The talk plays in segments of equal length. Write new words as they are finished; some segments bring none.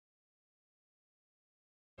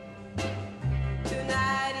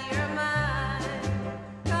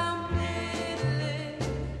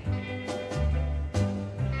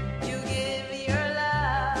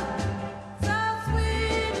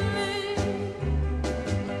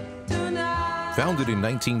Founded in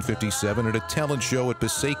 1957 at a talent show at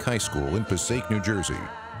Passaic High School in Passaic, New Jersey,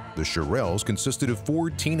 the Shirelles consisted of 4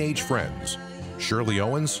 teenage friends: Shirley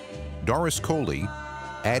Owens, Doris Coley,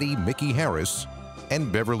 Addie Mickey Harris,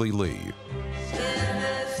 and Beverly Lee.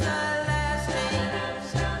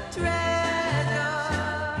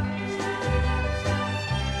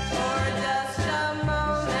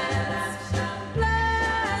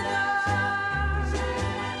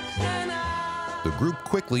 The group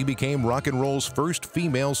quickly became rock and roll's first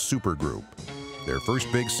female supergroup. Their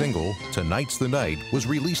first big single, "Tonight's the Night," was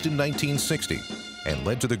released in 1960 and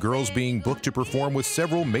led to the girls being booked to perform with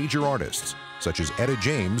several major artists, such as Etta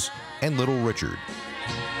James and Little Richard.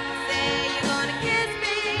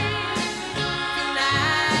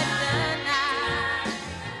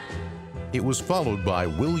 It was followed by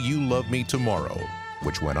 "Will You Love Me Tomorrow,"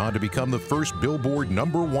 which went on to become the first Billboard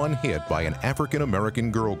 #1 hit by an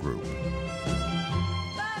African-American girl group.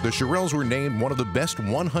 The Shirelles were named one of the best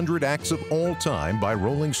 100 acts of all time by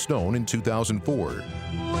Rolling Stone in 2004.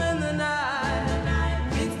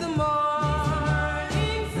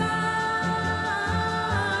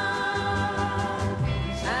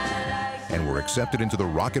 And were accepted into the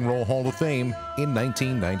Rock and Roll Hall of Fame in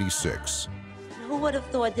 1996. Who would have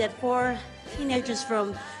thought that 4 teenagers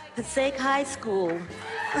from Passaic High School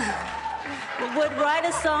would write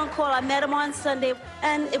a song called "I Met Him on Sunday,"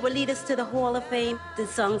 and it would lead us to the Hall of Fame. The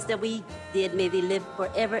songs that we did, may they live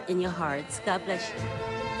forever in your hearts. God bless you.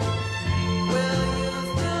 Will you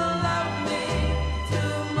still love me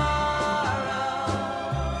tomorrow?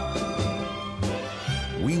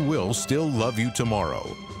 We will still love you tomorrow.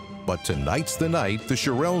 But tonight's the night the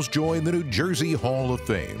Shirelles join the New Jersey Hall of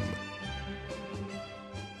Fame.